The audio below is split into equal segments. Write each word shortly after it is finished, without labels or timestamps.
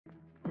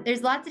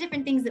there's lots of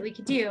different things that we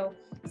could do.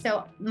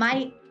 So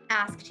my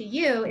ask to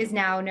you is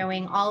now,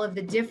 knowing all of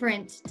the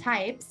different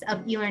types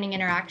of e-learning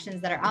interactions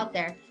that are out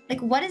there,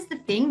 like what is the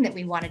thing that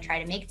we want to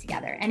try to make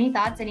together? Any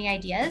thoughts, any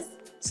ideas?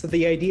 So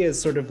the idea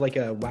is sort of like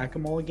a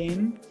whack-a-mole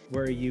game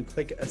where you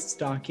click a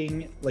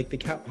stocking, like the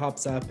cat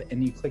pops up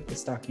and you click the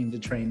stocking to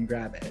try and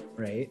grab it,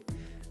 right?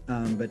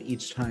 But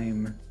each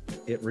time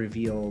it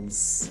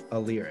reveals a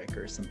lyric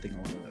or something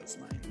along those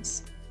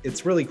lines.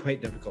 It's really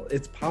quite difficult.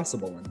 It's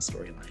possible in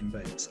storyline,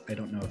 but I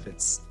don't know if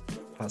it's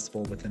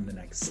possible within the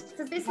next.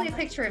 So it's basically a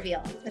picture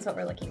reveal is what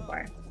we're looking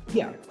for.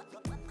 Yeah.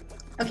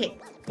 Okay,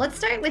 let's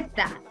start with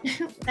that.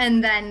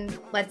 And then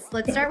let's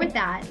start with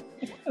that.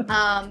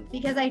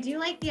 Because I do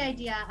like the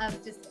idea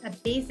of just a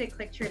basic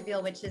click to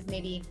reveal, which is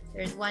maybe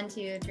there's 1,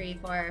 2, 3,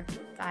 4,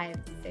 5,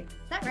 6. Is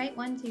that right?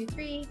 1, 2,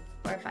 3,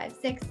 4, 5,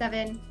 6,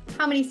 7.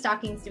 How many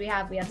stockings do we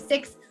have? We have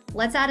 6.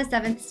 Let's add a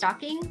 7th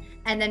stocking,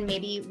 and then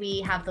maybe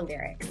we have the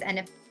lyrics. And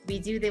if we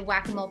do the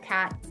whack-a-mole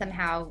cat,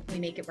 somehow we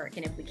make it work.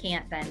 And if we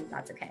can't, then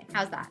that's okay.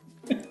 How's that?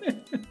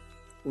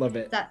 Love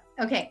it.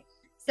 Okay.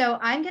 So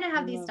I'm going to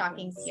have these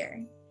stockings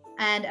here.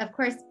 And of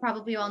course,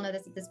 probably you all know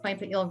this at this point,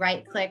 but you'll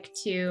right click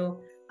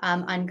to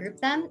ungroup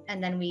them.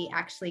 And then we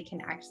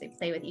can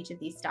play with each of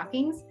these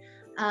stockings.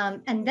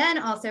 And then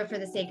also, for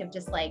the sake of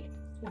just like,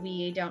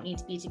 we don't need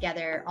to be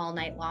together all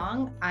night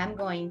long, I'm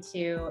going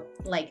to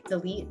like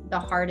delete the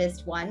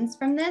hardest ones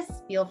from this.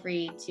 Feel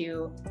free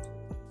to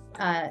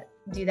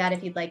do that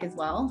if you'd like as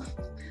well.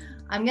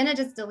 I'm going to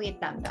just delete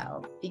them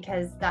though,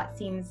 because that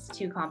seems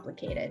too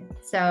complicated.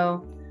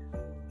 So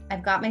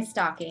I've got my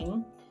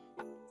stocking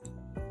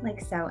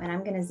like so, and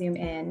I'm going to zoom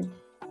in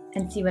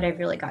and see what I've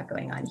really got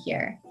going on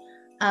here.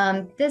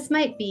 This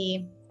might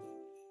be,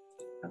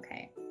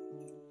 okay.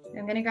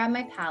 I'm going to grab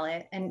my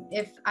palette, and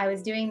if I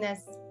was doing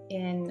this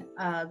in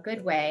a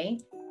good way,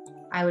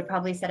 I would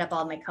probably set up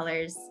all my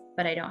colors,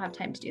 but I don't have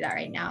time to do that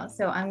right now.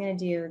 So I'm going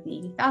to do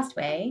the fast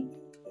way,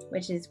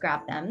 which is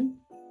grab them.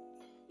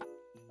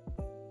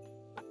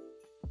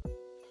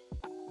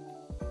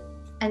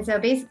 And so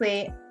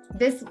basically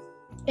this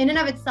in and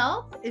of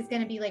itself is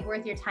going to be like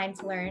worth your time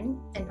to learn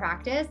and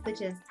practice,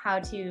 which is how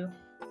to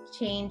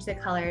change the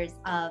colors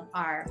of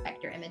our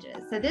vector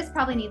images. So this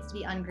probably needs to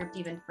be ungrouped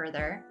even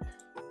further.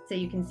 So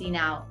you can see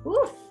now,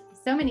 oof,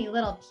 so many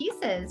little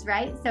pieces,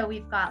 right? So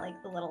we've got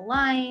like the little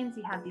lines,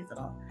 we have these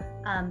little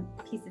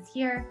pieces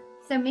here.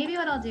 So maybe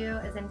what I'll do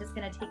is I'm just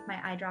going to take my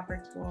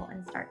eyedropper tool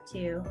and start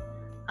to,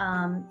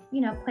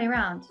 play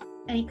around.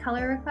 Any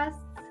color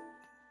requests?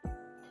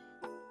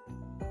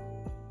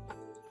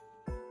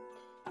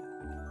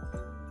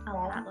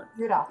 Oh, that looks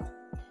Rudolph.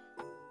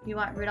 You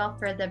want Rudolph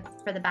for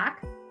the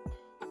back?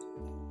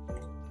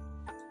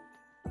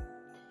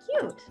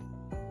 Cute.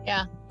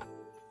 Yeah.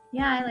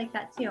 Yeah, I like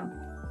that too.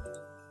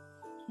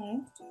 Okay.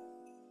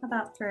 How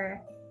about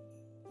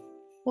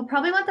we'll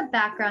probably want the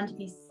background to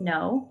be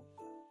snow,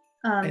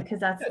 because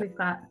that's we've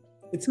got.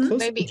 It's close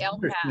maybe to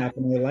ginger snap,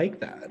 and I like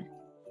that.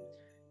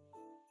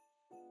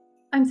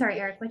 I'm sorry,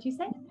 Eric, what'd you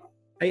say?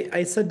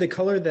 I said the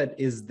color that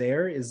is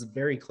there is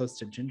very close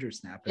to ginger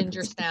snap.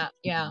 Ginger snap,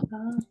 yeah.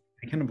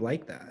 I kind of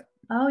like that.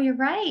 Oh, you're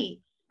right.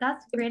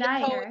 That's a great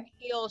eye, Eric. The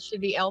heel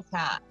should be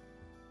LPAT.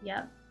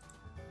 Yep.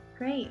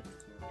 Great.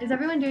 Is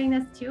everyone doing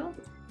this too?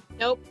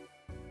 Nope.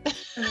 Are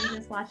you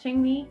just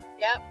watching me?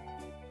 Yep.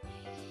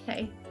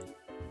 Okay.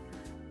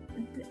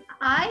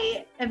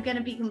 I am going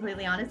to be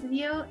completely honest with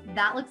you.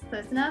 That looks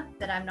close enough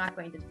that I'm not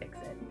going to fix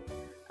it.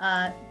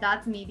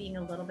 That's me being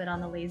a little bit on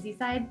the lazy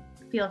side.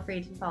 Feel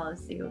free to follow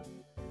suit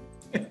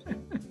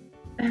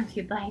if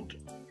you'd like.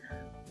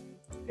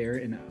 Fair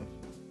enough.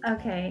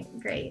 Okay,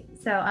 great.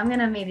 So I'm going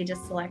to maybe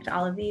just select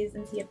all of these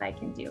and see if I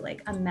can do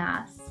like a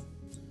mass.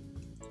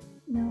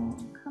 No,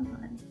 come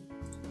on.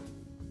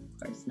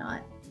 Of course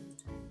not.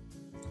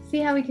 See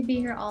how we could be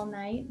here all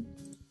night?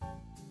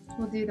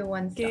 We'll do the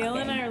one stocking. Gail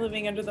and I are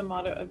living under the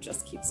motto of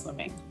just keep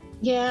swimming.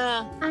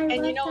 Yeah.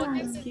 And you know,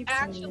 this is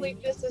actually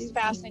just as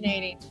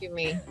fascinating to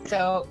me.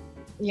 So,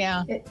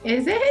 yeah.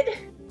 Is it?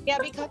 Yeah,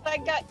 because I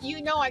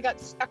got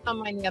stuck on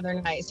mine the other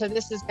night. So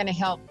this is going to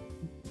help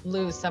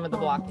lose some of the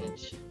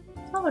blockage.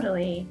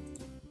 Totally.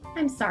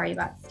 I'm sorry you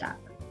got stuck.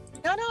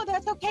 No,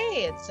 that's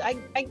okay.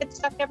 I get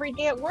stuck every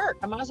day at work.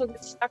 I might as well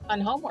get stuck on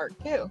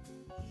homework too.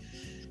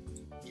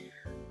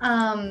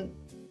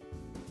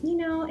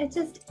 It's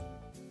just,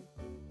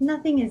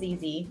 nothing is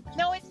easy.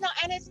 No, it's not.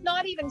 And it's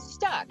not even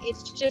stuck.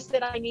 It's just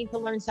that I need to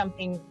learn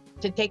something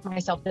to take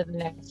myself to the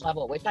next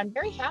level, which I'm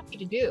very happy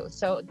to do.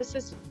 So this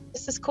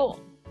is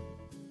cool.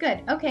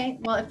 Good. Okay.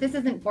 Well, if this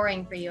isn't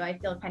boring for you, I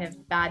feel kind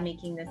of bad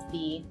making this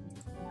be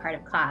part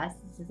of class.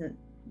 This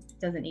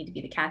doesn't need to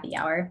be the Kathy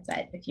hour,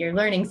 but if you're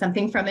learning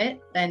something from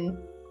it, then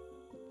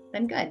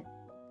good.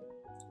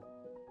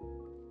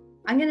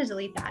 I'm going to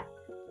delete that.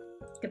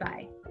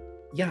 Goodbye.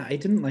 Yeah, I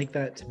didn't like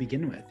that to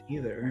begin with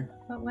either.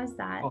 What was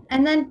that? Oh.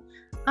 And then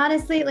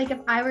honestly, like if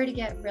I were to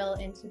get real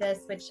into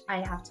this, which I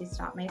have to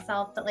stop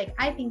myself, but like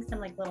I think some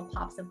like little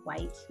pops of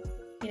white,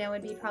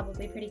 would be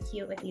probably pretty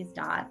cute with these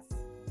dots,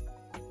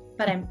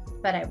 but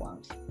I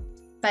won't.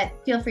 but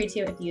feel free to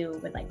if you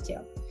would like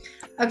to.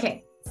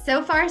 Okay,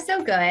 so far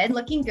so good,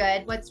 looking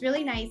good. What's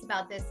really nice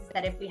about this is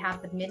that if we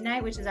have the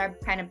midnight, which is our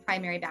kind of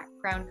primary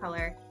background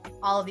color,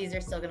 all of these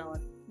are still gonna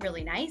look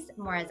really nice,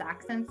 more as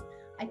accents.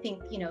 I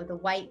think, you know, the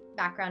white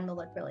background will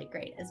look really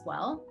great as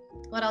well.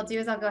 What I'll do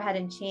is I'll go ahead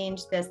and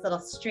change this little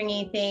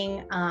stringy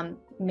thing,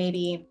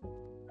 maybe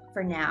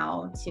for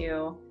now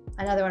to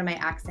another one of my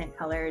accent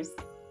colors.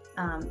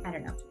 I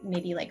don't know,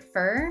 maybe like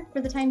fur for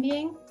the time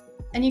being.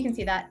 And you can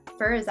see that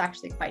fur is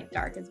actually quite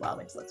dark as well,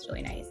 which looks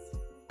really nice.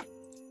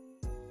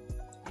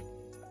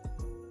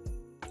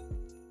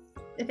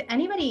 If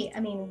anybody, I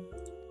mean,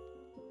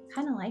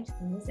 kind of liked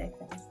the music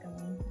that was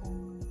going.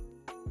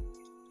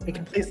 I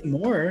can play some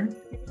more.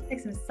 Like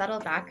some subtle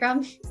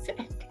background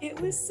music. It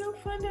was so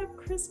fun to have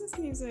Christmas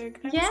music.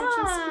 I'm Yeah. such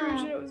a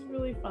Scrooge. It was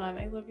really fun.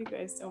 I love you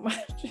guys so much.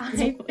 I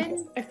feel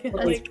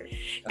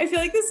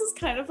like this is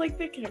kind of like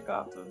the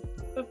kickoff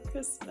of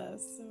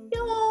Christmas. So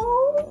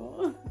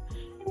No,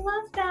 I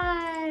love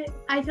that.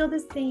 I feel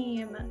the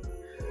same.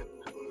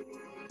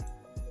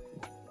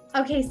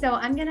 Okay, so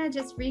I'm gonna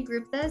just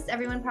regroup this.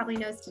 Everyone probably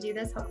knows to do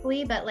this,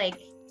 hopefully, but like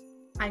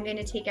I'm going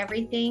to take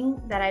everything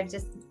that I've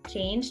just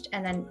changed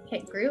and then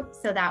hit group.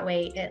 So that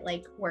way it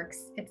like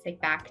works. It's like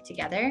back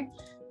together.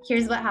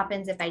 Here's what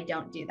happens if I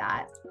don't do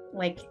that.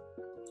 Like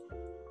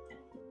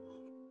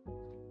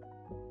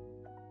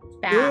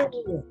bad,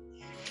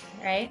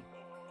 right?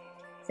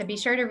 So be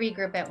sure to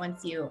regroup it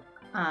once you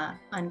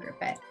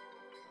ungroup it.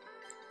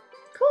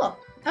 Cool.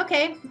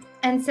 Okay.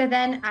 And so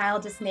then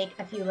I'll just make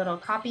a few little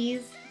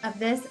copies of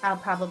this. I'll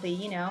probably,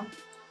 you know,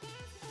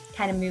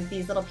 kind of move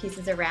these little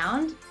pieces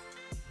around.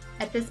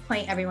 At this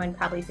point, everyone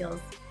probably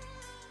feels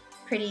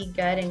pretty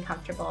good and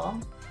comfortable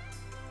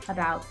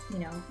about, you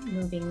know,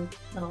 moving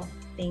little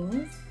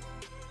things.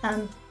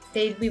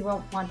 We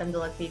won't want them to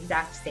look the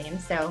exact same.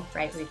 So,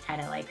 right, we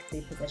kind of like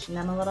reposition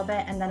them a little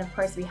bit. And then of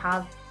course we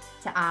have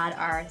to add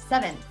our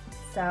 7th.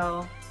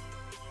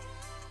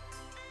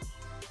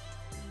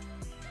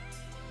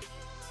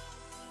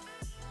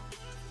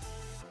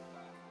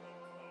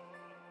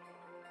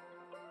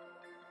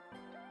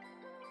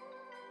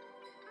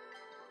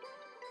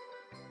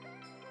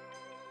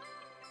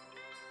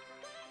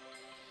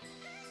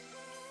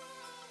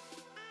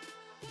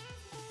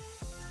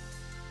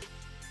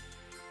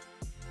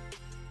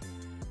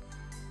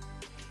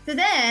 So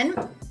then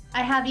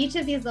I have each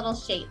of these little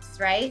shapes,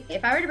 right?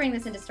 If I were to bring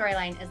this into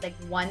Storyline as like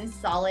one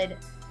solid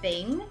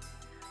thing,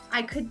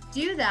 I could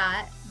do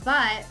that,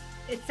 but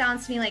it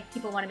sounds to me like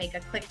people want to make a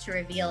click to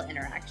reveal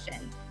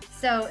interaction.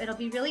 So it'll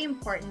be really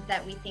important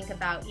that we think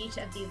about each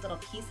of these little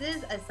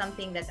pieces as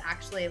something that's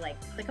actually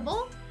like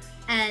clickable,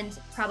 and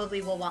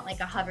probably will want like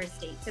a hover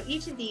state. So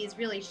each of these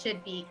really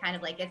should be kind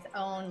of like its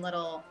own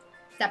little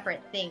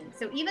separate thing.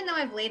 So even though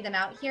I've laid them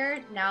out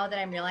here, now that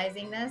I'm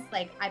realizing this,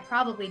 like I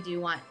probably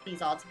do want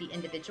these all to be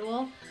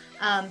individual.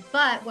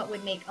 But what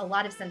would make a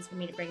lot of sense for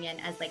me to bring in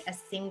as like a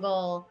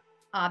single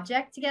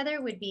object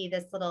together would be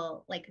this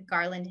little like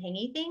garland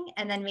hangy thing.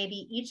 And then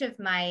maybe each of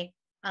my,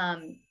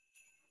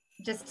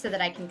 just so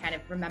that I can kind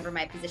of remember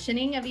my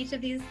positioning of each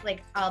of these,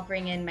 like I'll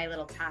bring in my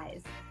little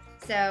ties.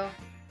 So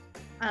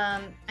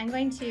I'm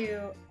going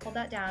to hold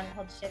that down,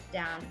 hold shift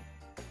down,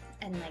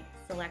 and like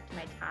select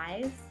my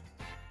ties.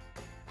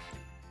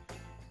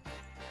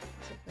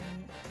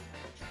 Bring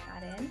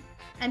that in.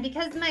 And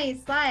because my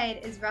slide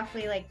is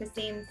roughly like the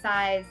same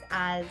size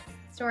as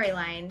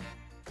Storyline,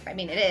 I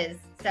mean it is,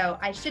 so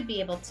I should be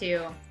able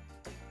to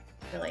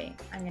really,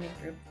 I'm going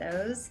to group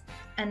those.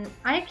 And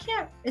I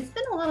can't, it's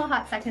been a little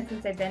hot second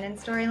since I've been in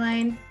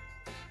Storyline.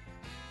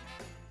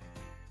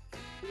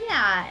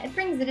 Yeah, it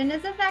brings it in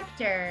as a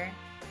vector.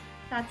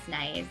 That's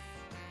nice.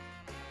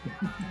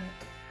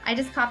 I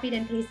just copied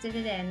and pasted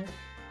it in,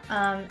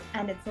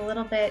 and it's a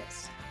little bit,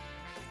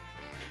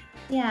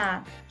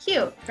 yeah,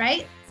 cute,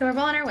 right? So we're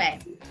well on our way.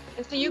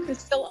 And so you can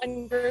still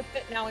ungroup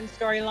it now in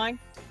Storyline?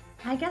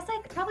 I guess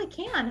I probably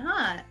can,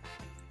 huh?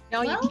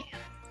 No, well, you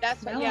can't.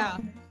 That's what, no. yeah.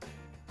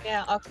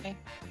 Yeah, okay.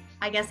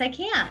 I guess I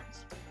can't.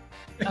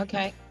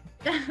 Okay.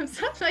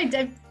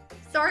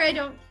 Sorry,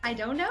 I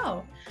don't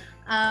know.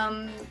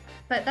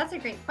 But that's a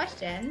great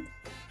question.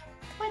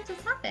 What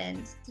just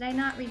happened? Did I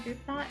not regroup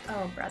that?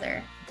 Oh,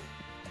 brother.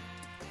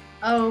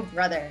 Oh,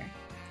 brother.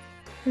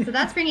 So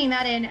that's bringing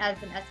that in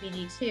as an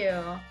SVG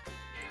too.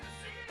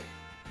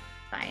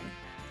 Fine.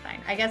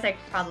 I guess I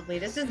probably,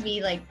 this is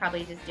me like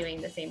probably just doing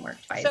the same work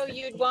twice. So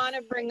you'd want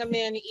to bring them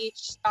in each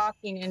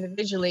stocking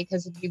individually,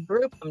 because if you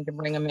group them to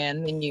bring them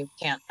in, then you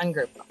can't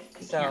ungroup them.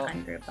 So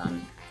can't ungroup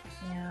them.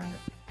 Yeah.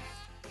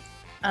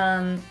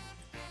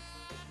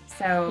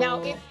 So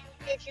now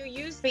if you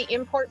use the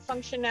import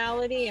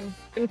functionality and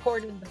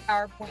imported the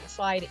PowerPoint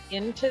slide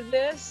into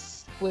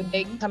this, would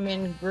they come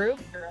in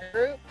grouped or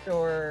ungrouped,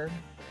 or?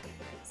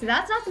 So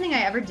that's not something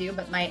I ever do,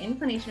 but my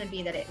inclination would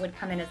be that it would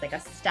come in as like a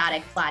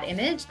static flat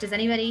image. Does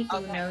anybody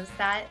who knows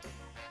that?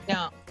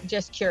 No,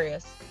 just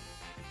curious.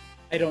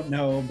 I don't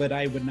know, but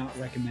I would not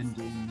recommend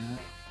doing that.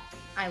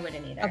 I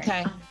wouldn't either.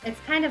 Okay. It's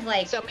kind of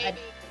like so maybe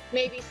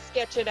maybe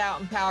sketch it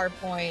out in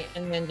PowerPoint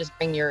and then just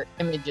bring your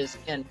images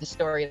in the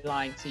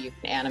storyline so you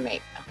can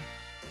animate them.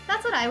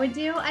 That's what I would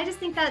do. I just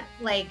think that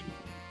like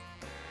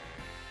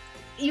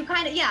you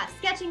kind of, yeah,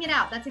 sketching it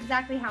out. That's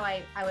exactly how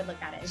I would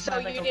look at it. It's So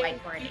like you a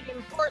whiteboard. didn't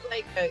import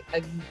like a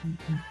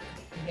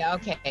yeah,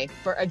 okay,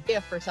 for a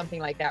GIF or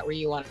something like that where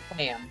you want to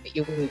play them, but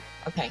you wouldn't.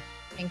 Okay,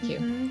 thank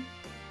you.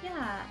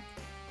 Yeah,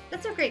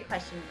 that's a great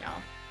question,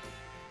 y'all.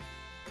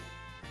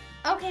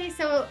 Okay,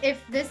 so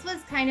if this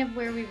was kind of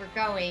where we were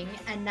going,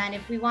 and then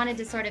if we wanted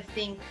to sort of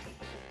think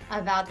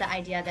about the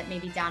idea that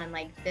maybe down in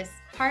like this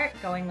part,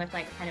 going with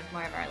like kind of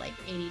more of our like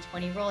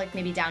 80-20 rule, like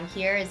maybe down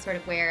here is sort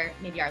of where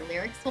maybe our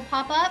lyrics will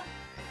pop up.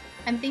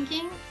 I'm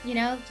thinking, you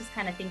know, just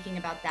kind of thinking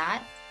about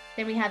that.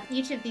 Then we have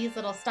each of these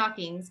little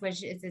stockings,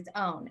 which is its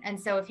own. And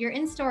so if you're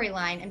in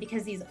storyline, and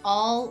because these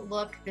all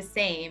look the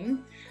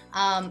same,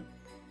 I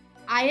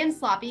am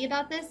sloppy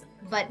about this,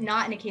 but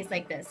not in a case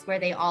like this where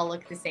they all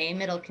look the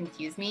same. It'll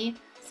confuse me.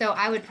 So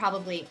I would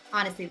probably,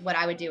 honestly, what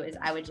I would do is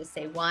I would just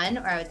say 1,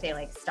 or I would say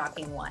like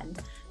stocking 1,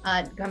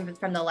 come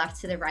from the left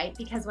to the right,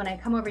 because when I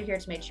come over here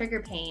to my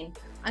trigger pane,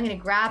 I'm gonna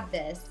grab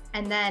this,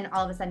 and then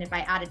all of a sudden if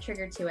I add a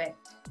trigger to it,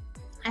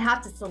 I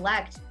have to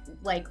select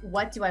like,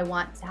 what do I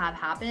want to have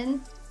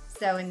happen?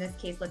 So in this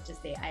case, let's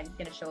just say I'm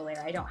gonna show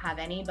later, I don't have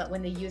any, but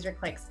when the user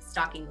clicks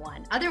stocking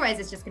 1, otherwise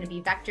it's just gonna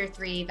be vector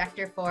 3,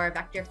 vector 4,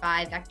 vector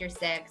 5, vector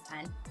 6,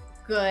 and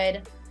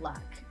good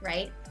luck,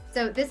 right?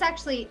 So this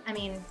actually, I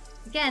mean,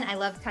 again, I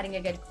love cutting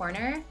a good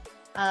corner,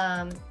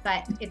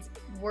 but it's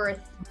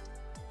worth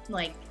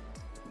like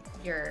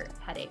your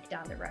headache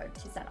down the road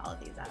to set all of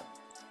these up.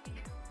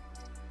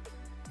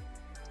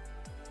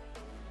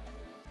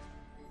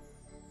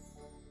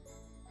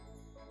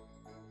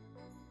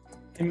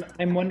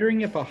 I'm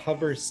wondering if a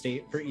hover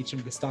state for each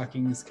of the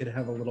stockings could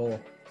have a little...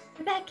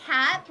 That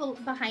cat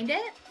behind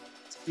it?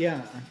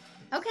 Yeah.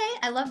 Okay,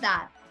 I love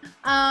that.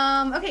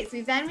 Okay,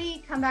 so then we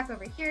come back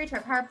over here to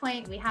our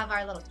PowerPoint. We have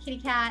our little kitty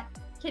cat.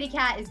 Kitty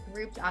cat is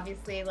grouped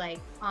obviously like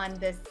on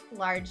this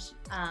large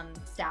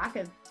stack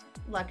of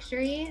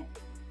luxury.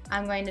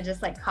 I'm going to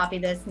just like copy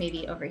this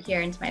maybe over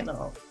here into my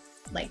little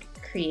like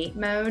create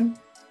mode.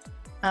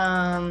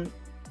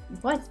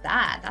 What's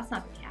that? That's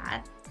not the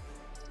cat.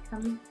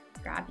 Come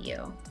grab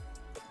you,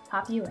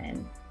 pop you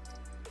in,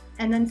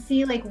 and then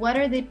see like what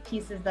are the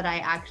pieces that I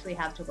actually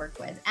have to work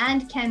with,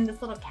 and can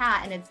this little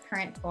cat in its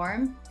current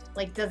form,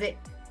 like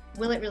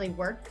will it really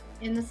work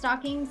in the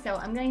stocking? So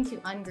I'm going to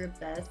ungroup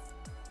this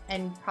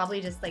and probably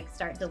just like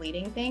start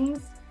deleting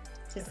things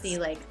to see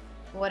like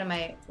what am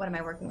I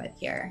working with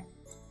here.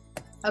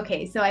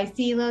 Okay, so I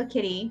see little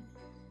kitty.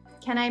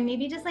 Can I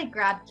maybe just like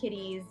grab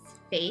kitty's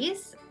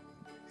face?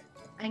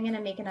 I'm gonna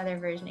make another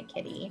version of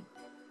kitty.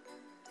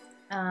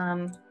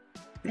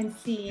 And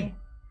see,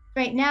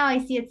 right now I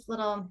see its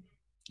little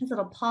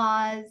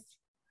paws.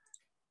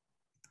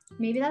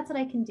 Maybe that's what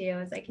I can do,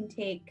 is I can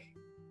take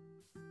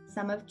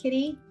some of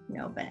kitty.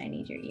 No, but I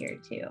need your ear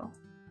too.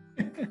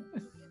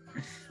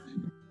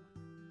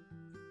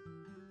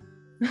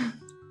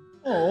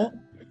 Oh,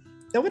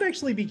 that would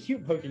actually be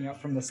cute poking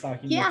out from the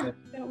stocking. Yeah,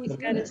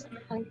 That is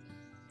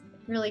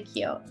really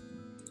cute.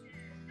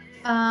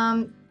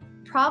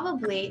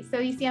 Probably, so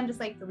you see I'm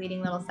just like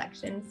deleting little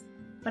sections.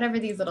 Whatever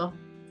these little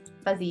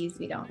fuzzies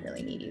we don't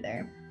really need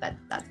either, but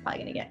that's probably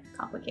gonna get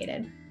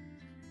complicated.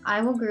 I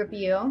will group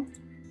you.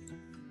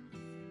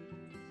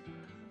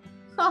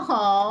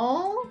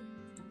 Oh,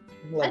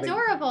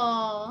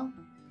 adorable.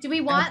 Do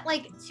we want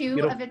like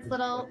 2 of its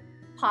little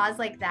paws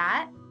like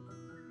that?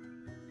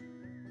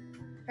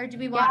 Or do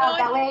we want... Yeah,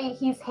 that way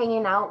he's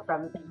hanging out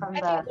from the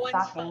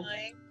stocking.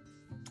 Fine.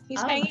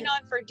 He's hanging on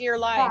for dear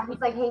life. Yeah,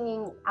 he's like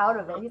hanging out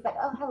of it. He's like,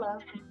 oh, hello.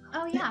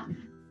 Oh, yeah.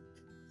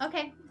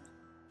 Okay.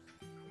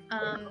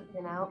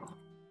 You know.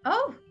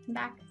 Oh, I'm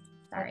back.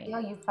 Sorry. Oh,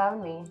 you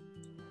found me.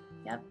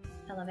 Yep,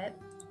 I love it.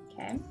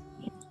 Okay,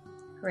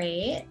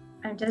 great.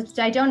 I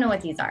don't know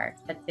what these are,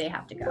 but they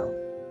have to go.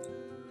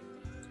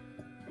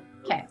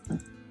 Okay.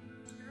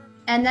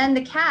 And then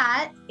the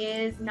cat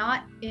is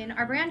not in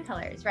our brand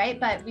colors, right?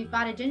 But we've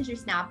got a ginger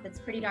snap that's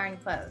pretty darn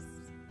close.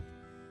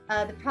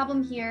 The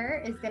problem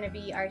here is going to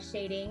be our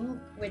shading,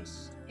 which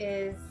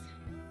is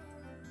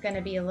going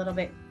to be a little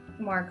bit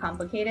more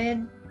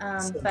complicated.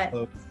 But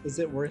is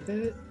it worth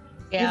it?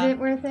 Yeah. Is it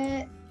worth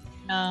it?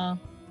 No.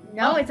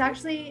 No, it's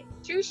actually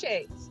 2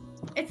 shades.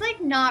 It's like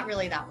not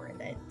really that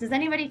worth it. Does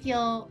anybody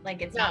feel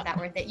like it's not that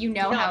worth it? You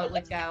know how it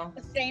would go.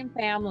 The same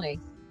family.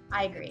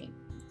 I agree.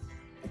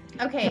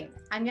 Okay,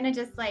 I'm gonna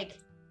just like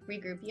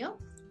regroup you.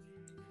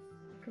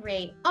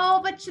 Great. Oh,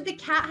 but should the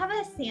cat have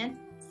a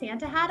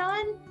Santa hat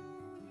on?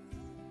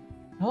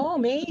 Oh,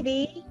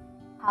 maybe.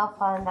 How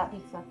fun. That'd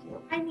be so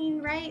cute. I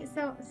mean, right?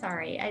 So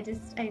sorry. I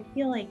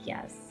feel like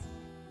yes.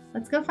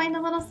 Let's go find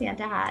the little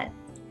Santa hat.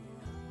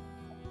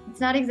 It's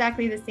not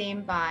exactly the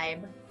same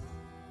vibe.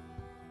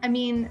 I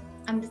mean,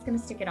 I'm just gonna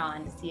stick it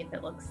on to see if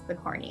it looks the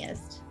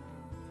corniest.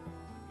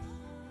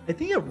 I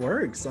think it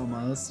works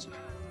almost.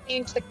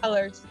 Change the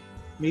colors.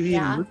 Maybe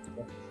Yeah. even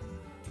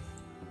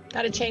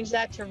Got to change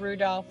that to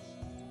Rudolph.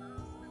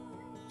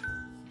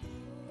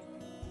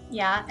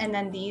 Yeah, and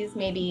then these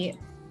maybe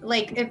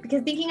like,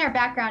 because thinking our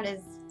background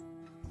is,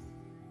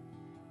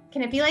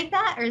 can it be like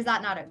that, or is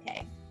that not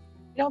okay?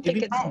 I don't think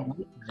it's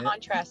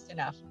contrast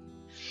enough.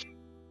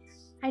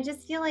 I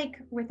just feel like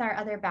with our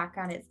other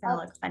background, it's gonna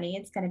look funny.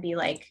 It's gonna be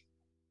like.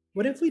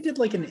 What if we did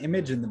like an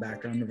image in the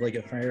background of like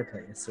a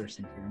fireplace or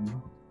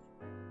something?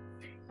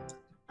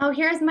 Oh,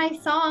 here's my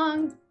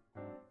song.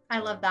 I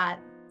love that.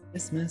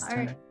 Christmas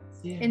time.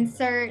 Yeah.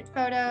 Insert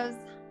photos.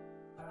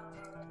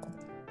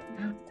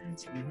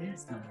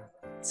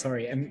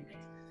 Sorry,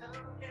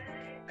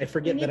 I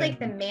forget we need that like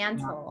the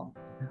mantle.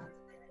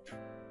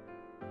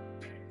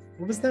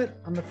 What was that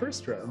on the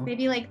first row?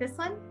 Maybe like this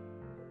one,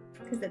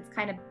 because it's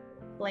kind of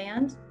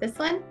bland. This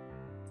one?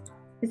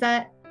 Is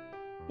that,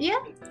 yeah?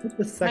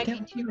 The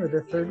second one or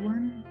the third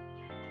one?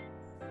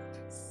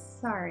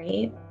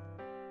 Sorry.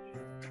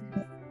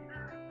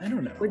 I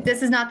don't know.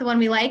 This is not the one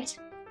we liked?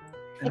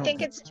 I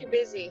think it's too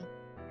busy.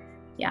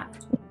 Yeah.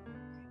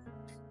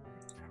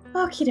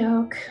 Okie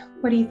doke.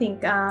 What do you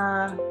think?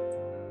 I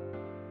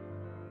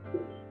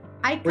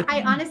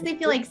honestly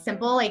feel like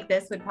simple like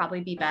this would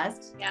probably be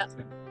best. Yeah.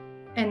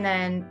 And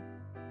then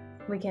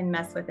we can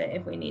mess with it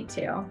if we need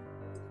to.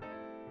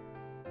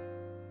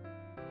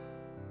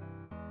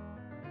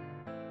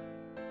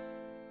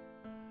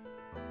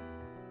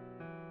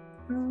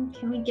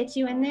 Can we get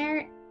you in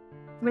there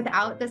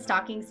without the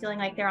stockings feeling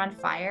like they're on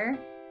fire?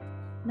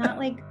 Not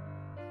like,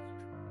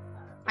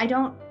 I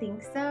don't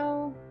think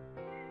so.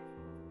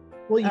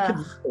 Well, you could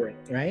lower it,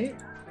 right?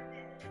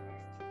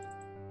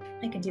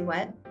 I could do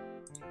what?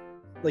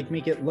 Like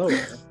make it lower.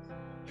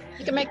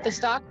 You can make the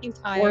stockings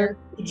higher. Or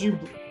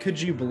could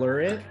you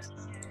blur it?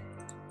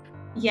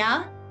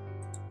 Yeah.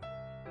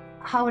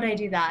 How would I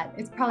do that?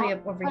 It's probably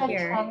up over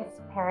here.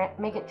 Transparent.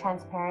 Make it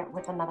transparent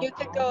with another. You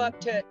could go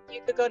to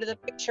the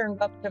picture and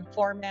go up to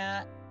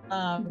format,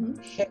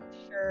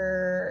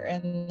 picture,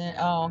 and then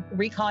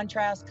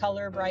recontrast,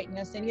 color,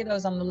 brightness. Any of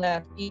those on the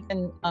left.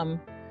 Even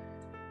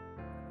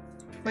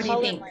what do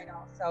you think? Might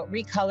also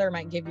recolor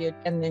might give you,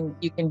 and then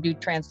you can do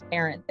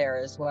transparent there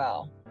as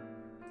well.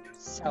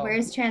 So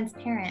where's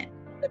transparent?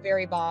 The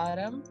very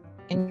bottom,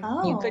 and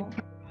you could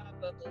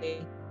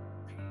probably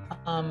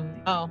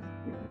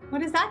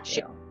what does that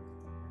do?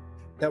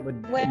 That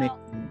would make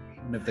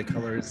one of the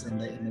colors in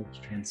the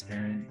image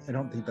transparent. I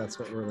don't think that's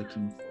what we're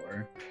looking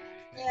for.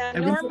 Yeah,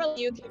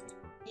 normally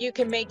you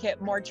can make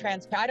it more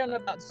transparent. I don't know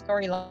about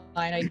storyline.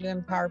 I do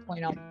in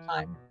PowerPoint all the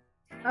time.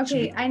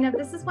 Okay, I know.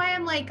 This is why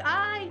I'm like,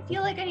 I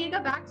feel like I need to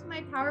go back to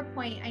my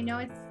PowerPoint. I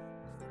know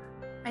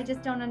I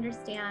just don't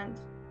understand.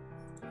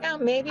 Yeah,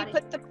 maybe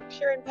put the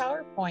picture in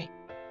PowerPoint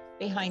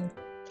behind.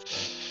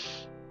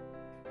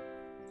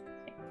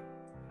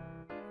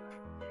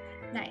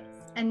 Nice.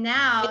 And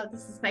now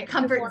this is my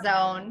comfort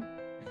zone.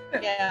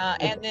 Yeah,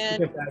 and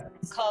then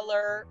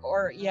color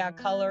or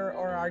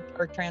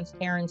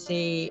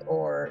transparency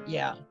or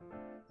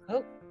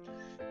Oh.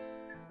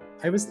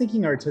 I was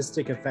thinking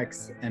artistic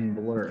effects and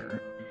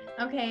blur.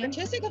 Okay.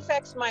 Artistic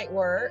effects might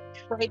work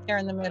right there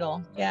in the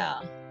middle.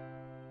 Yeah.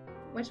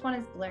 Which one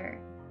is blur?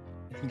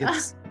 I think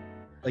it's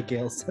like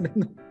Gail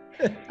said.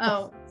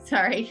 Oh,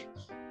 sorry.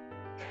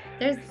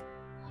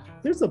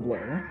 There's a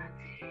blur.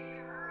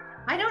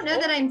 I don't know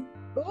that I'm.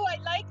 Oh, I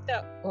like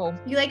that. Oh,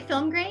 you like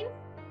film grain?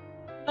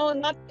 No,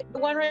 not the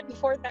one right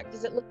before that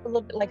because it looked a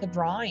little bit like a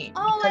drawing.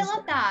 Oh, I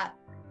love that.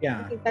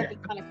 Yeah. I think that'd be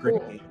kind of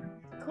cool.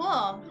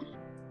 Cool.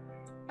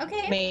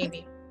 Okay.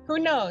 Maybe. Who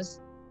knows?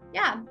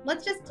 Yeah.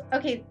 Let's just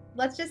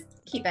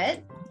keep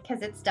it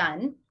because it's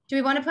done. Do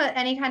we want to put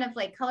any kind of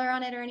like color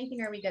on it or anything?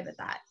 Or are we good with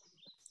that?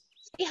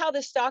 See how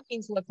the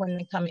stockings look when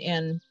they come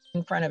in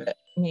front of it.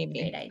 Maybe.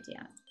 Great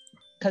idea.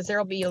 Because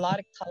there'll be a lot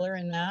of color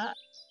in that.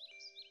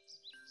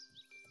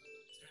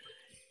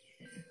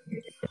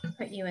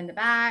 Put you in the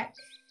back.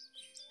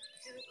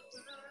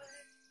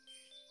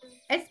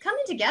 It's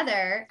coming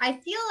together. I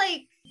feel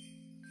like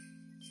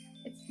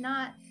it's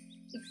not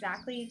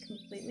exactly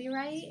completely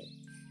right.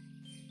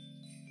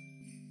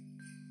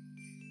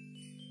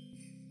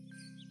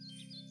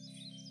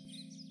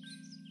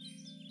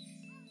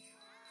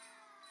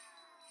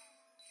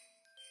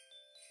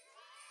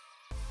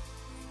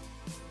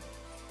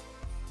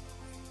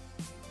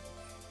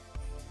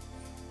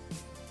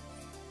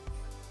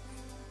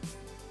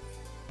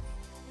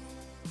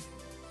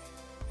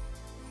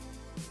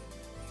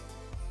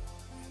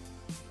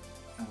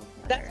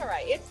 That's all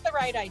right. It's the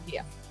right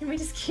idea. Can we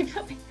just keep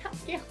up with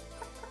that?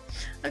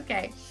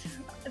 Okay.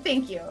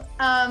 Thank you.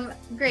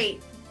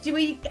 Great.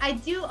 I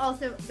do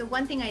also, the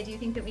one thing I do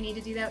think that we need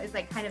to do though is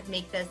like kind of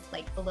make this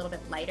like a little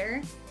bit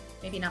lighter.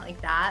 Maybe not like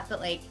that,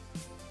 but like,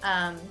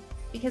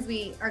 because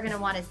we are going to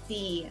want to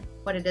see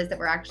what it is that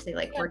we're actually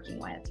like working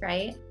with,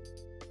 right?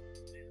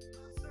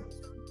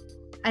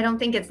 I don't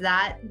think it's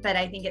that, but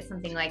I think it's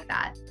something like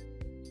that.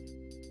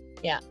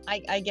 Yeah,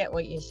 I get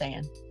what you're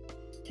saying.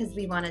 Because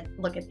we want to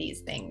look at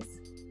these things.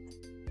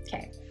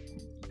 Okay,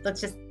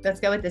 let's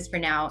go with this for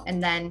now.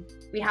 And then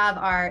we have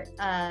our,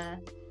 I'm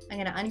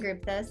going to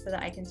ungroup this so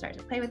that I can start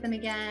to play with them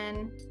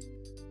again.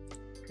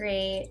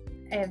 Great.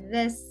 I have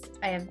this.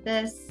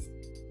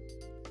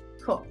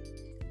 Cool.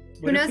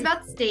 Who knows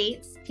about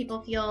states?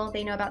 People feel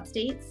they know about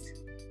states?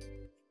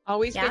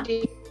 Always Yeah? good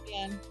to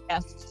again.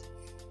 Yes.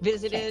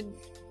 Visited,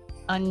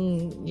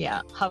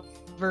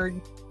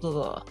 hovered.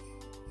 Ugh.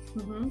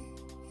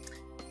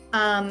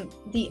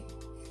 The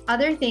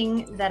other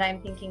thing that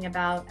I'm thinking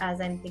about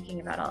as I'm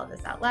thinking about all of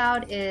this out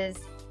loud is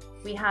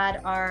we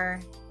had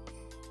that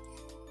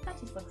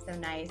just looks so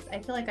nice. I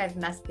feel like I've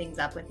messed things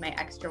up with my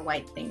extra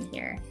white thing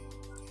here.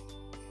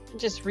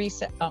 Just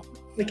reset. Oh.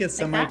 Like a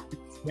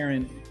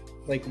semi-transparent,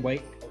 like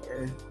white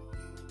color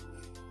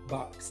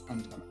box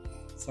on top.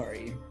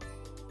 Sorry.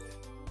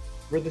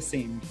 We're the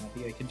same,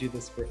 Kathy. I could do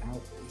this for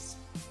hours.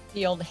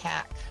 The old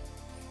hack.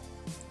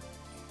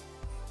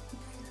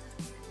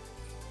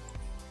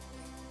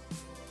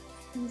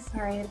 I'm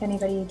sorry if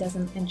anybody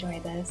doesn't enjoy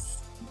this.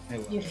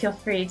 You it. feel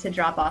free to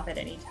drop off at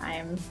any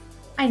time.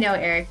 I know,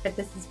 Eric, but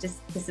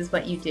this is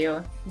what you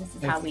do. This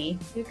is how we.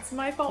 It's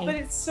my fault, but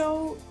it's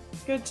so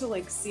good to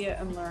like see it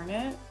and learn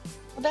it.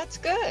 Well, that's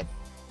good.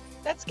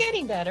 That's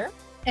getting better.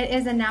 It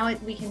is, and now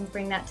we can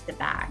bring that to the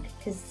back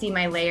because see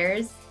my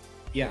layers.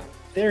 Yeah,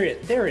 there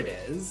it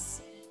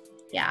is.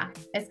 Yeah,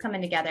 it's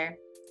coming together.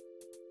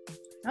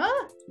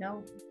 Oh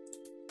no,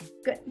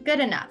 good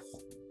enough.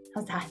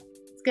 How's that?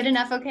 It's good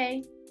enough.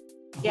 Okay.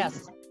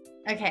 Yes.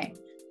 Okay.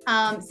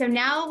 So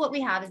now what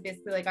we have is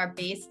basically like our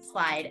base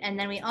slide. And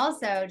then we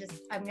also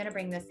I'm going to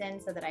bring this in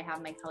so that I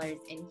have my colors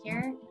in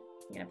here.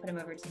 I'm going to put them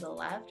over to the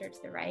left or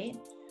to the right.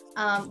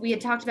 We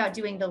had talked about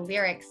doing the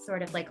lyrics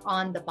sort of like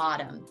on the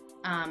bottom.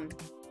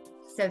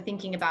 So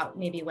thinking about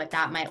maybe what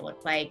that might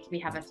look like. We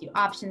have a few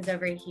options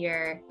over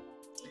here,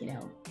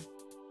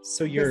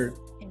 So your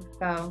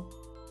info.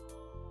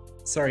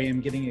 Sorry, I'm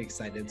getting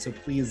excited. So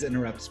please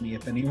interrupt me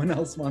if anyone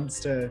else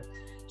wants to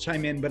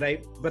chime in, but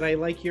I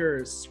like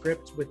your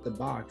script with the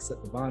box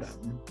at the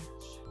bottom.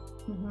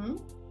 So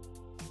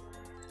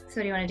what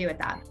do you want to do with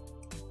that?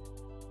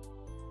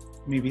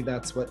 Maybe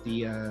that's what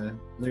the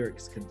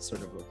lyrics could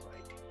sort of look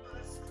like.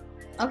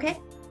 Okay.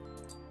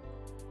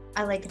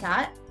 I like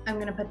that. I'm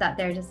going to put that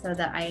there just so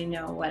that I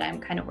know what I'm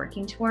kind of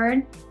working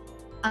toward.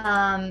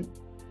 I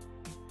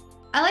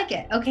like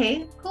it.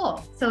 Okay,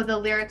 cool. So the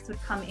lyrics would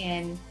come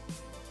in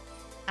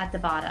at the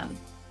bottom.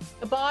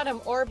 The bottom,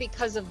 or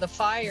because of the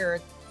fire,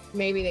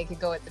 maybe they could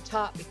go at the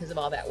top because of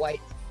all that white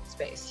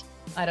space.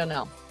 I don't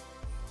know.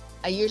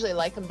 I usually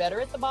like them better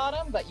at the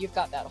bottom, but you've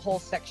got that whole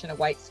section of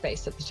white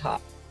space at the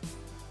top.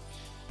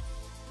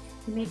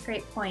 You make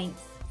great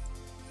points.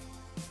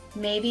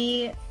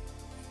 Maybe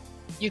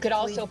you could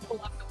also pull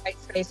up the white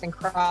space and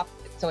crop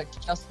it so it's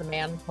just the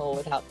mantle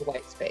without the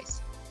white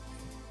space.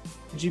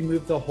 Could you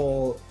move the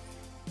whole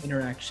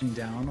interaction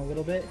down a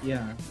little bit?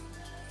 Yeah.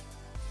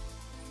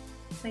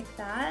 Like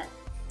that?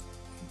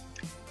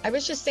 I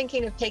was just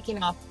thinking of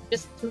taking off,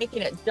 just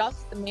making it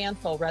just the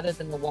mantle rather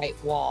than the white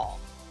wall.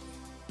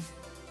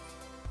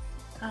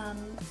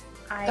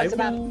 I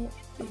don't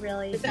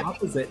really. The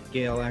opposite,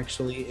 Gail,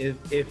 actually.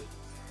 If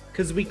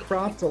because we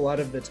cropped a lot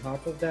of the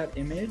top of that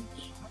image.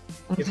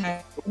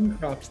 Okay. If we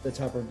cropped the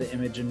top of the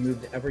image and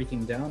moved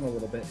everything down a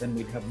little bit, then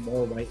we'd have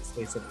more white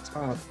space at the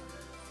top.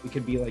 We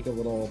could be like a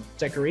little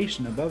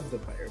decoration above the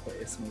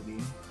fireplace,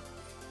 maybe.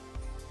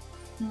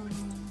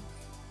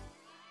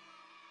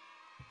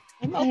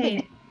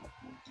 Okay.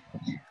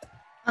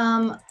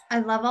 I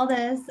love all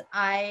this.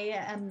 I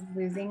am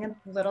losing a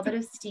little bit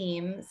of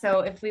steam. So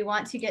if we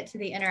want to get to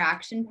the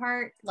interaction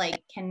part,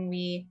 like, can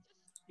we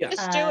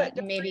just do it?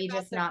 Maybe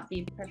just not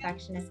be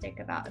perfectionistic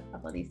about a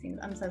couple of these things.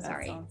 I'm so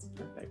sorry. That sounds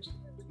perfect.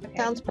 Okay.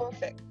 Sounds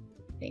perfect.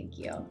 Thank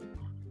you.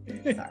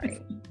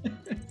 Sorry.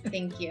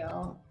 Thank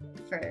you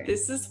for.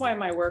 This is why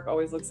my work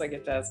always looks like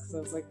it does, because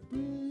I was like,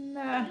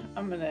 nah,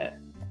 I'm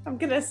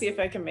gonna see if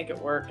I can make it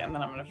work, and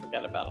then I'm gonna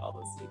forget about all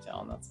this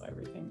detail, and that's why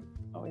everything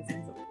always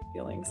ends up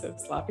feeling so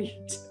sloppy.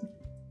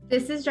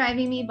 This is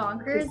driving me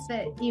bonkers,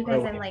 but you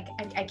guys, I'm like,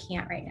 I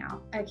can't right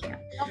now. I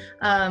can't.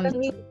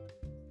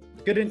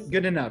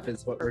 Good enough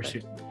is what we're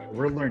shooting for.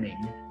 We're learning.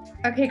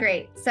 Okay,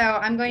 great. So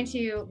I'm going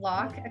to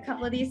lock a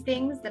couple of these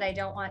things that I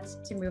don't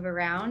want to move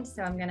around.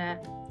 So I'm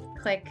gonna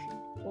click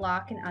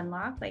lock and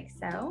unlock like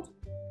so.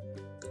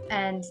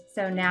 And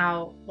so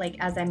now, like,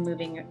 as I'm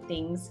moving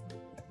things,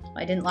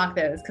 I didn't lock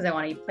those because I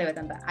want to play with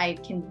them, but I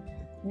can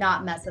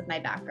not mess with my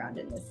background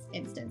in this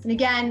instance. And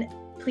again,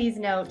 please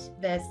note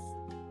this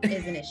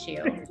is an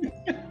issue.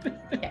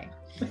 Okay.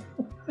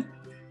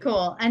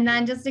 Cool. And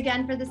then just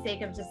again, for the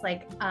sake of just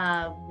like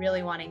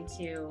really wanting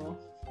to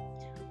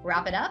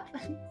wrap it up,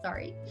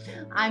 sorry,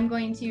 I'm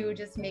going to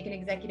just make an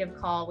executive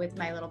call with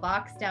my little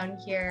box down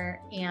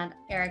here. And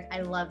Eric,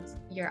 I loved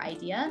your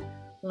idea.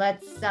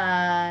 Let's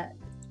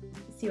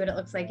see what it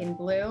looks like in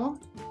blue.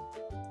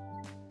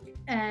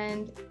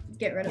 And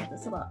get rid of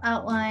this little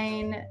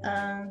outline.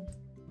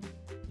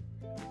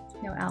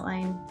 No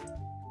outline.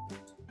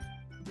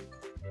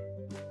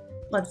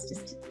 Let's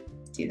just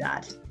do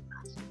that.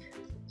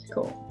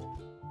 Cool.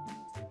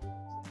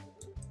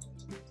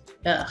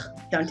 Ugh,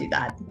 don't do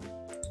that.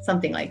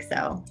 Something like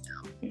so.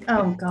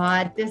 Oh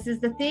God, this is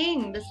the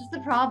thing. This is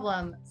the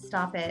problem.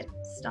 Stop it.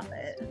 Stop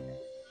it.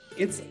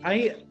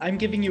 I'm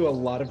giving you a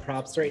lot of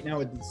props right now.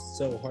 It's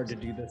so hard to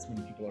do this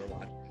when people are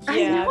watching.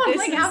 I know, I'm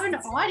like, have an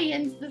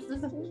audience. This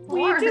is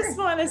we just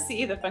want to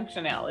see the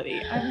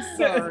functionality. I'm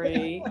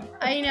sorry.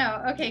 I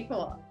know. Okay,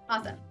 cool.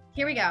 Awesome.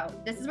 Here we go.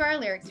 This is where our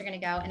lyrics are going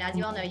to go. And as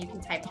you all know, you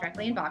can type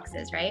directly in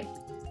boxes, right?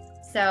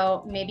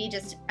 So maybe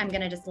I'm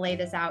going to just lay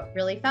this out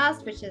really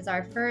fast, which is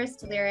our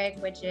first lyric,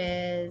 which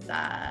is,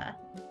 I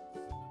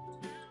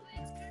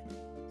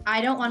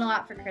don't want a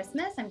lot for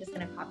Christmas. I'm just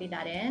going to copy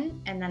that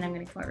in. And then I'm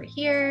going to come over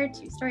here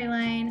to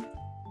storyline.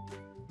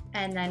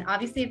 And then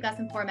obviously I've got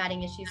some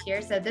formatting issues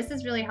here. So this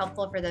is really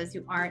helpful for those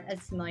who aren't as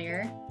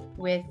familiar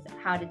with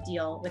how to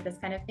deal with this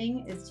kind of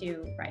thing, is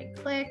to right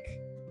click,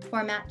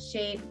 format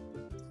shape,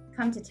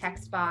 come to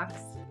text box.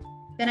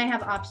 Then I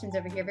have options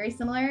over here, very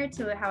similar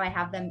to how I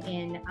have them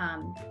in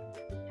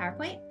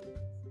PowerPoint.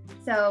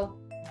 So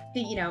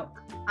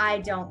I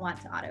don't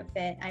want to auto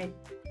fit. I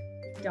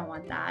don't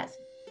want that.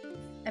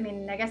 I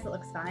mean, I guess it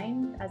looks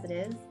fine as it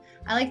is.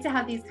 I like to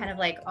have these kind of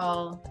like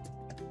all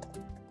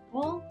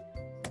full,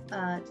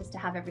 just to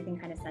have everything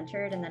kind of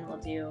centered, and then we'll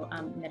do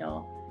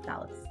middle. That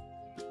looks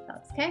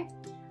okay.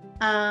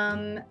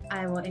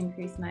 I will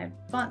increase my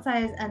font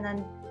size, and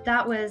then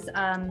that was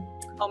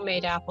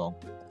Homemade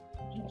apple.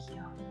 Thank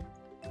you.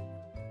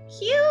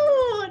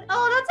 Cute.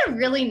 Oh, that's a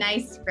really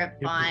nice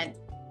script font.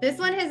 This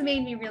one has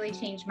made me really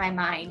change my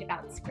mind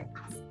about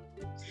scripts.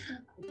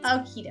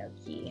 Okie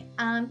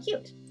dokie.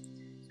 Cute.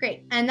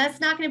 Great. And that's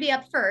not going to be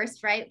up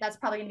first, right? That's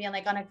probably going to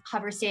be on a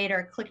hover state or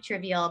a click to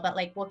reveal, but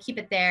we'll keep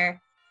it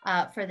there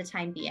for the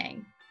time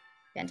being.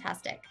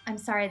 Fantastic. I'm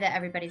sorry that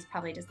everybody's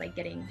probably just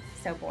getting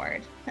so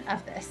bored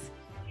of this.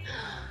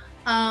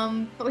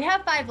 But we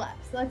have 5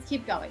 left, so let's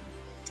keep going.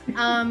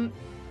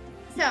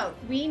 So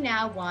we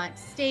now want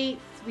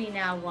states. We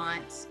now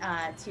want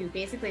to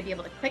basically be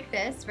able to click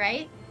this,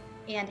 right?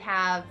 And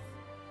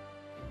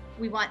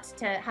we want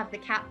to have the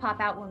cat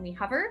pop out when we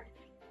hover.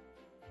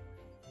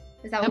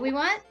 Is that what we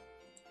want?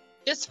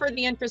 Just for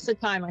the interest of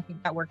time, I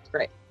think that works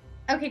great.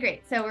 Okay,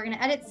 great. So we're going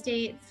to edit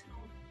states,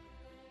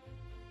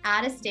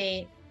 add a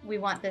state. We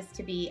want this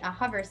to be a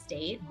hover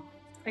state.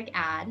 Click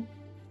add.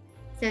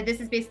 So this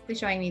is basically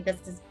showing me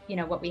this is,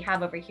 what we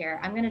have over here.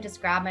 I'm going to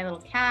just grab my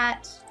little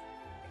cat,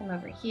 come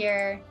over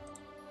here.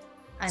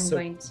 I'm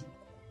going to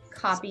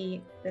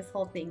copy this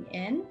whole thing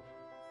in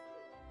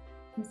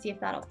and see if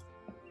that'll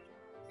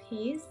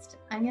paste.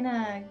 I'm going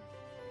to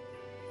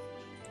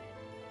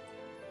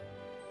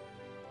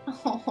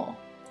Oh,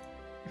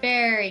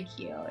 very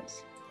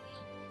cute.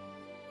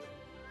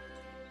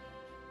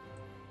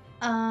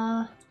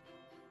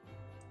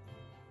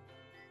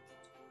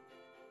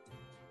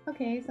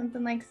 Okay,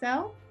 something like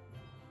so.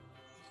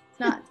 It's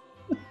not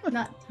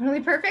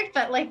totally perfect,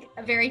 but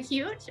very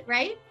cute,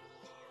 right?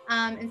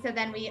 And so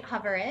then we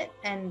hover it,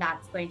 and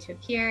that's going to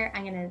appear.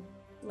 I'm going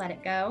to let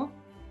it go.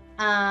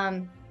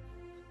 And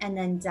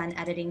then done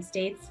editing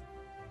states.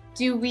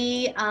 Do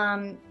we,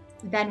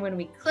 then when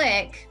we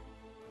click,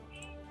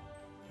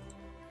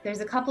 there's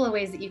a couple of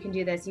ways that you can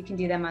do this. You can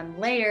do them on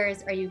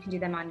layers, or you can do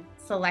them on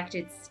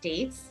selected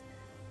states.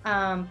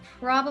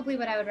 Probably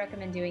what I would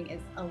recommend doing is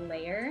a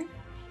layer,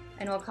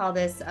 and we'll call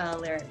this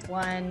lyric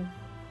 1.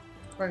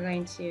 We're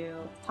going to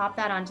pop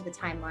that onto the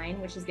timeline,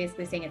 which is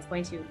basically saying it's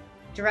going to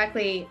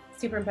directly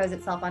superimpose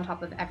itself on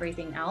top of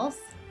everything else.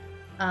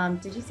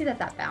 Did you see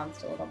that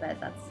bounced a little bit?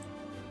 That's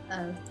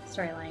a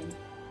storyline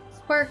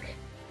quirk.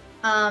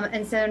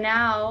 And so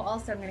now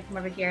also I'm going to come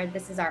over here.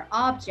 This is our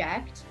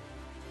object.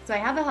 So I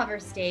have a hover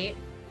state.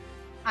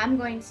 I'm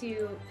going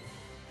to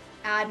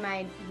add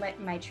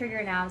my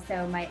trigger now.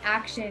 So my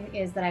action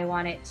is that I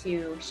want it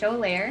to show a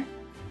layer.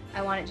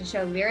 I want it to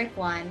show lyric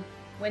 1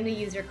 when the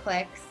user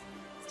clicks,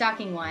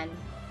 stocking 1.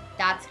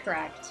 That's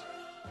correct.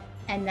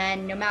 And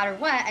then no matter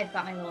what, I've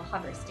got my little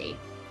hover state.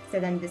 So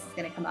then this is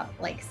going to come up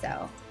like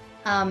so.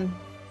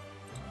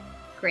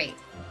 Great.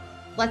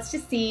 Let's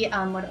just see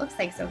what it looks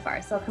like so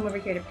far. So I'll come over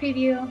here to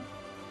preview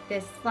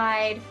this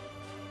slide.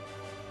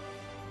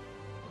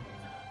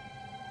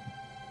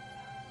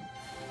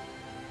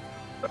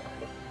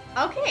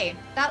 Okay,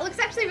 that looks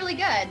actually really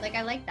good.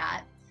 I like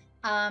that.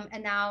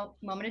 And now,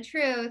 moment of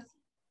truth.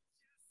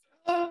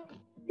 Oh,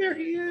 there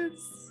he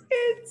is.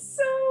 It's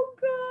so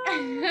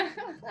good.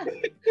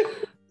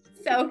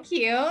 So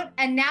cute.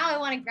 And now I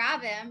want to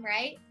grab him,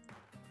 right?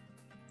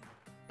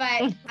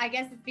 But I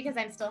guess it's because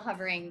I'm still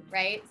hovering,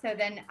 right? So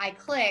then I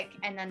click,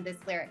 and then this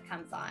lyric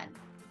comes on.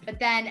 But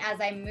then as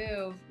I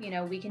move,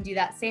 we can do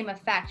that same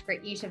effect for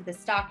each of the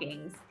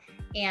stockings.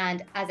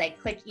 And as I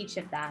click each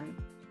of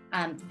them,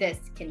 this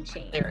can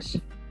change. Lyric.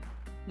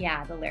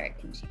 Yeah, the lyric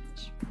can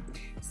change.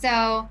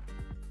 So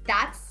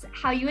that's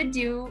how you would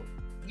do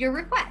your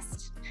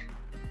request.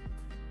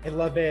 I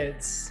love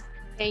it.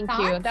 Thank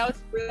you. That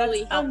was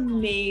really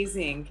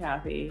amazing,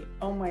 Kathy.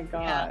 Oh my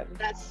God. Yeah,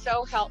 that's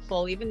so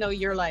helpful. Even though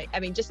you're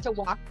just to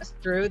walk us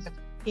through the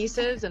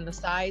pieces and the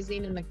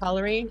sizing and the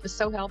coloring is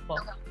so helpful.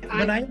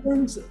 When I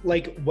learned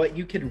what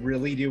you could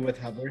really do with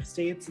hover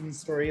states in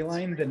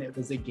Storyline, then it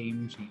was a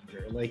game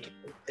changer.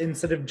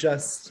 Instead of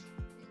just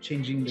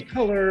changing the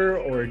color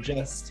or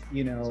just,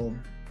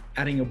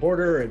 adding a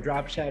border or a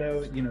drop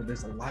shadow, you know,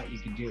 there's a lot you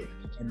can do.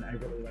 And I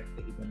really like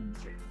that you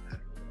demonstrated that.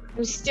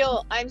 I'm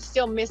still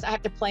I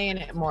have to play in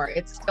it more.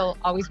 It's still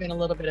always been a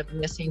little bit of a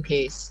missing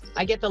piece.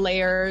 I get the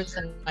layers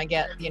and I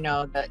get, you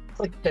know, the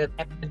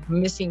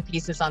missing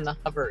pieces on the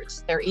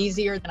hovers. They're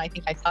easier than I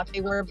think I thought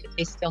they were, but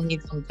they still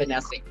need some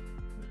finessing.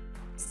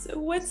 So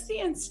what's the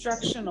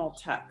instructional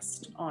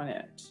text on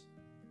it?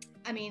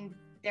 I mean,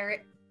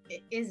 there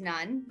is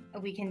none.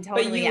 We can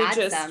totally add some. But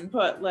you would just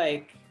put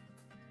like,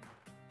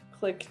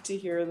 click to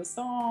hear the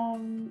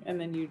song, and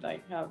then you'd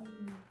like have...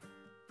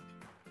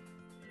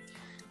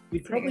 We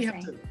probably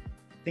have to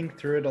think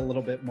through it a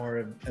little bit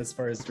more as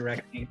far as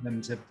directing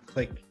them to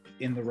click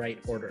in the right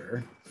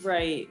order.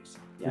 Right.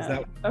 Yeah. Is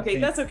that okay?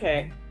 That's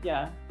okay.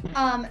 Yeah.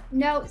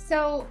 No,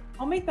 so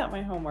I'll make that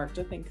my homework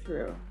to think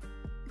through.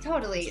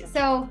 Totally.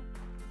 So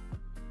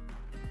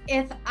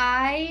if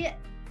I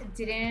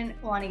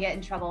didn't want to get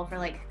in trouble for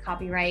like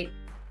copyright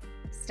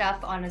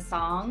stuff on a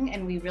song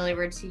and we really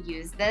were to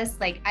use this,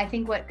 like I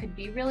think what could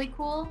be really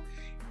cool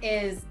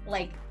is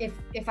like if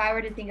I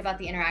were to think about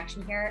the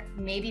interaction here,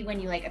 maybe when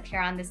you like appear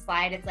on this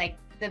slide, it's like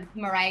the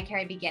Mariah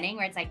Carey beginning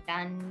where it's like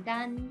dun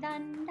dun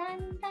dun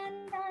dun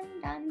dun dun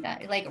dun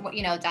dun, like,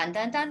 you know, dun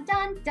dun dun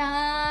dun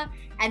dun,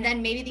 and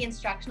then maybe the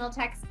instructional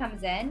text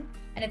comes in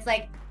and it's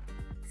like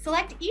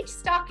select each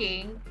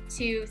stocking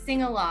to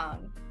sing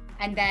along,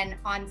 and then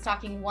on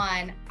stocking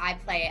 1 I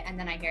play it and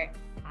then I hear it,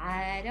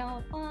 I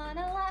don't want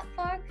a lot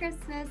for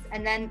Christmas,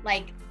 and then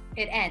like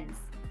it ends.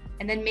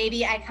 And then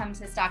maybe I come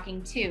to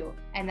stocking 2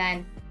 and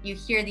then you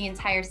hear the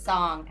entire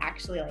song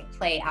actually like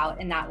play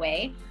out in that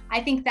way. I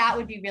think that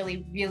would be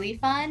really, really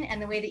fun.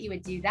 And the way that you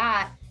would do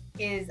that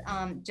is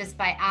just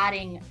by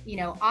adding, you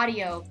know,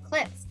 audio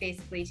clips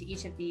basically to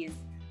each of these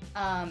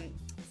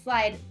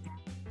slide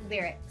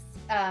lyrics.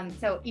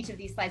 So each of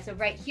these slides. So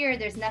right here,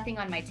 there's nothing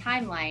on my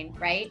timeline,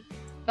 right?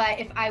 But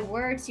if I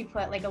were to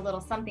put like a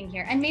little something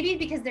here, and maybe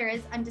because there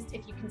is,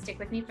 if you can stick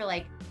with me for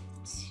like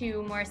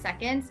 2 more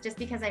seconds, just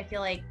because I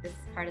feel like this is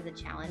part of the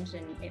challenge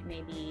and it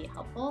may be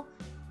helpful.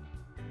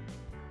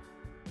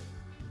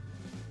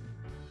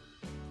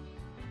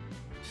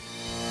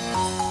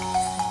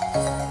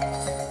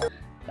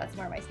 That's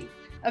more my speed.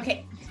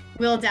 Okay,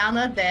 we'll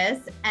download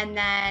this and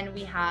then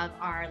we have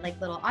our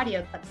like little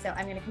audio clip. So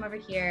I'm gonna come over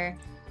here,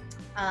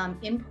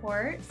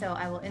 import. So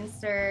I will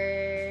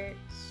insert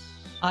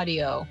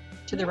audio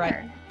to the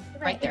right.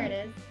 Right there it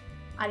is.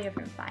 Audio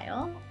from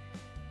file.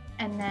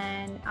 And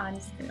then I'm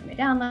just gonna go to my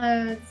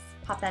downloads,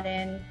 pop that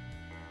in.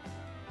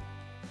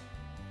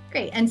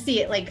 Great, and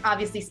see it like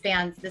obviously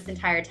spans this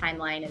entire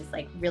timeline, is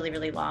like really,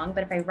 really long.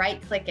 But if I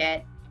right click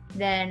it,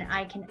 then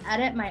I can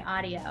edit my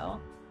audio.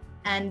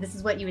 And this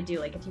is what you would do,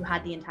 like if you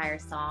had the entire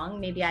song.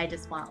 Maybe I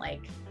just want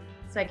like,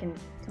 so I can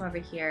come over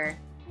here,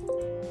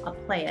 I'll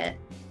play it.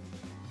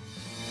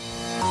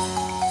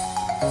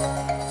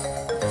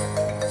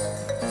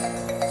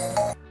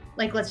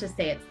 Like, let's just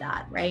say it's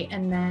that, right?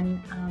 And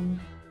then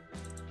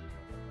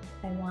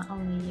I want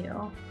only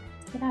you.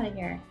 Get out of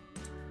here.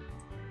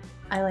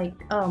 I like,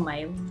 oh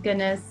my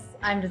goodness.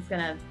 I'm just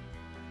gonna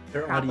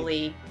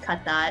probably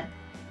cut that.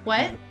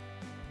 What?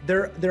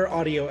 Their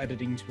audio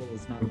editing tool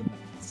is not the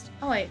best.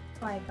 Oh wait,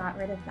 oh, I got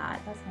rid of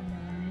that. That's not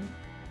mine.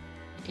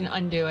 You can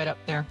undo it up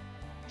there.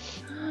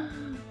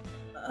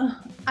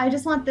 I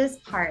just want this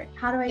part.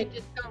 How do I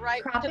just go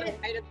right crop to it?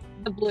 the right of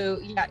the blue?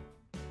 Yeah.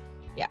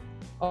 Yeah.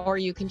 Or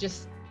you can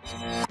just...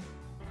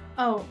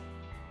 Oh,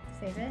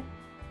 save it?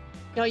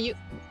 No, yeah.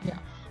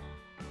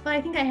 But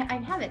I think I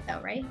have it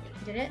though, right?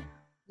 Did it?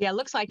 Yeah,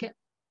 looks like it.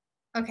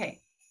 Okay.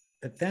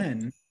 But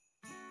then...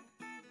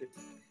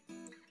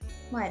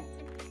 What?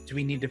 Do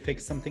we need to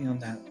fix something on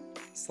that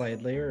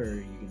slide layer, or are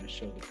you going to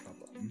show the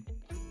problem?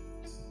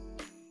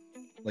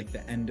 Like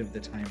the end of the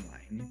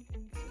timeline.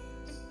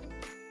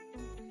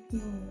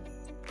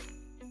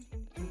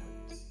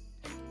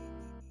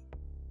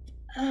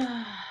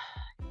 Yeah.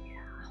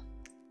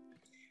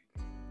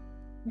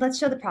 Let's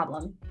show the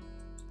problem.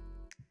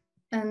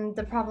 And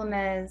the problem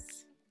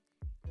is...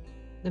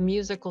 The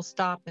music will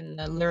stop and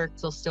the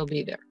lyrics will still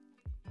be there.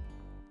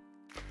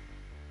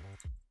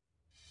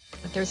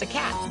 But there's a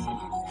cat.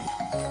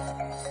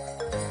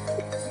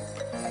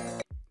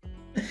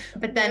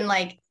 But then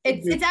like,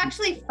 it's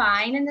actually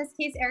fine in this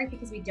case, Eric,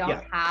 because we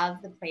don't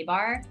have the play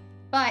bar.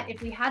 But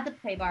if we had the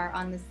play bar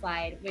on the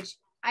slide, which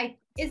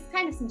is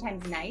kind of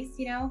sometimes nice,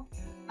 you know,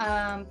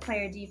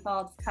 player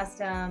defaults,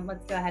 custom,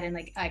 let's go ahead and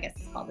like, I guess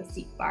it's called the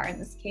seek bar in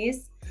this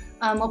case.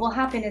 What will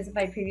happen is if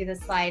I preview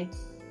this slide,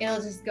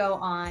 it'll just go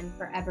on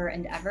forever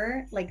and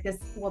ever. Like this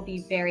will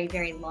be very,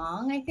 very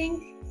long, I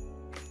think.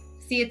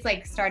 See, it's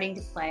like starting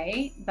to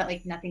play, but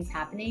like nothing's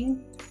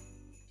happening.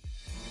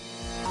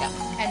 Yeah.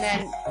 And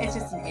then it's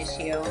just an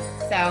issue.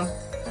 So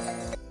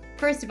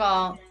first of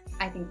all,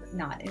 I think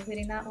not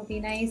including that will be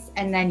nice.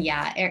 And then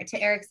yeah,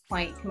 to Eric's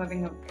point,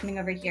 coming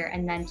over here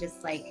and then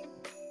just like,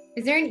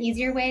 is there an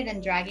easier way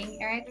than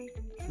dragging, Eric?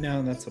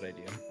 No, that's what I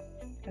do.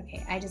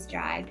 Okay, I just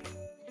drag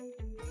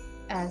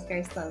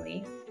very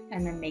slowly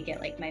and then make it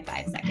like my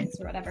 5 seconds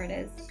or whatever it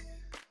is.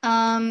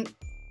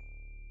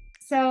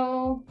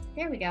 So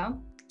there we go.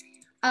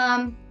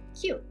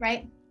 Cute,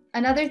 right?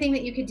 Another thing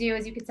that you could do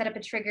is you could set up a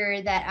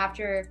trigger that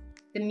after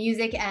the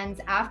music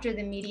ends, after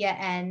the media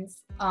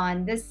ends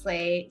on this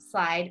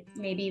slide,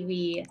 maybe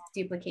we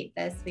duplicate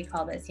this. We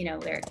call this, you know,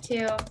 lyric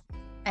 2.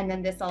 And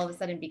then this all of a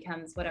sudden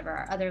becomes whatever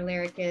our other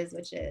lyric is,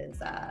 which is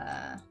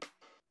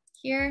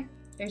here.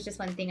 There's just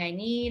one thing I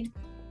need.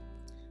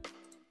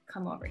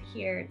 Come over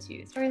here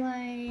to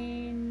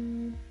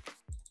storyline.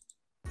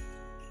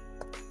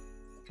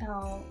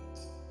 Oh.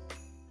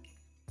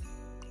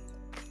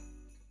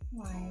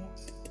 Why?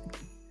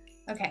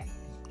 Okay.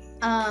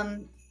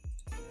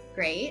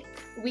 Great.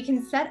 We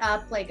can set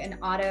up like an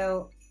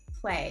auto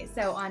play.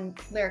 So on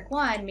lyric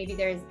 1, maybe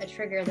there's a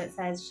trigger that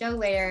says show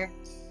layer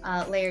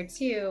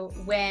 2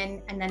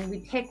 when, and then we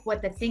pick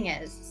what the thing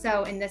is.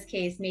 So in this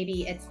case,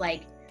 maybe it's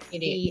like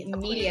the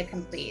media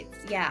completes.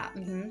 Yeah.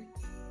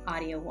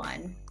 Audio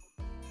 1.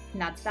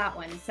 And that's that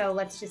one. So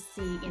let's just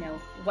see, you know,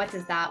 what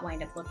does that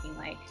wind up looking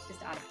like,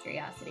 just out of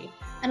curiosity.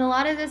 And a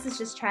lot of this is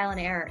just trial and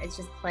error. It's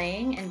just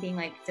playing and being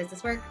like, does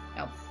this work?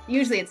 No.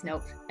 Usually it's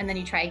nope. And then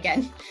you try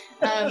again.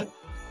 So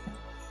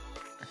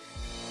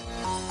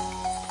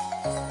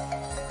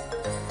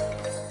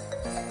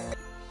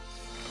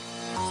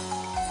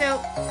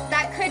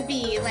that could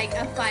be like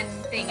a fun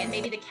thing. And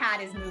maybe the cat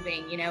is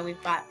moving, you know,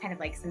 we've got kind of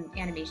like some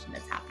animation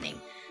that's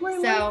happening.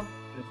 So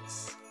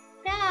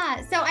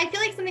yeah, so I feel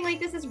like something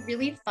like this is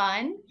really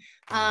fun,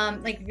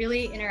 like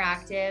really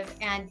interactive.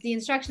 And the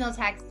instructional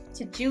text,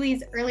 to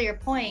Julie's earlier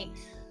point,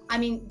 I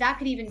mean, that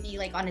could even be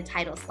like on a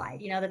title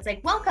slide, you know, that's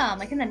like, welcome,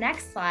 like in the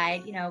next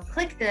slide, you know,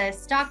 click the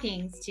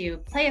stockings to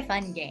play a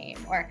fun game,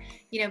 or,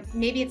 you know,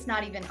 maybe it's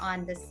not even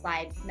on this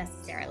slide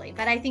necessarily,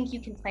 but I think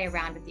you can play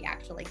around with the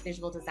actual like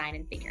visual design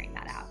and figuring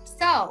that out.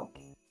 So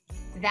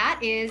that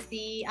is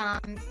the,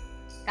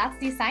 that's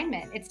the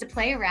assignment. It's to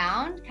play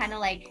around, kind of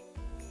like,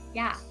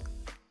 yeah,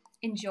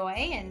 enjoy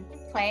and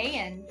play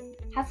and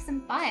have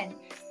some fun.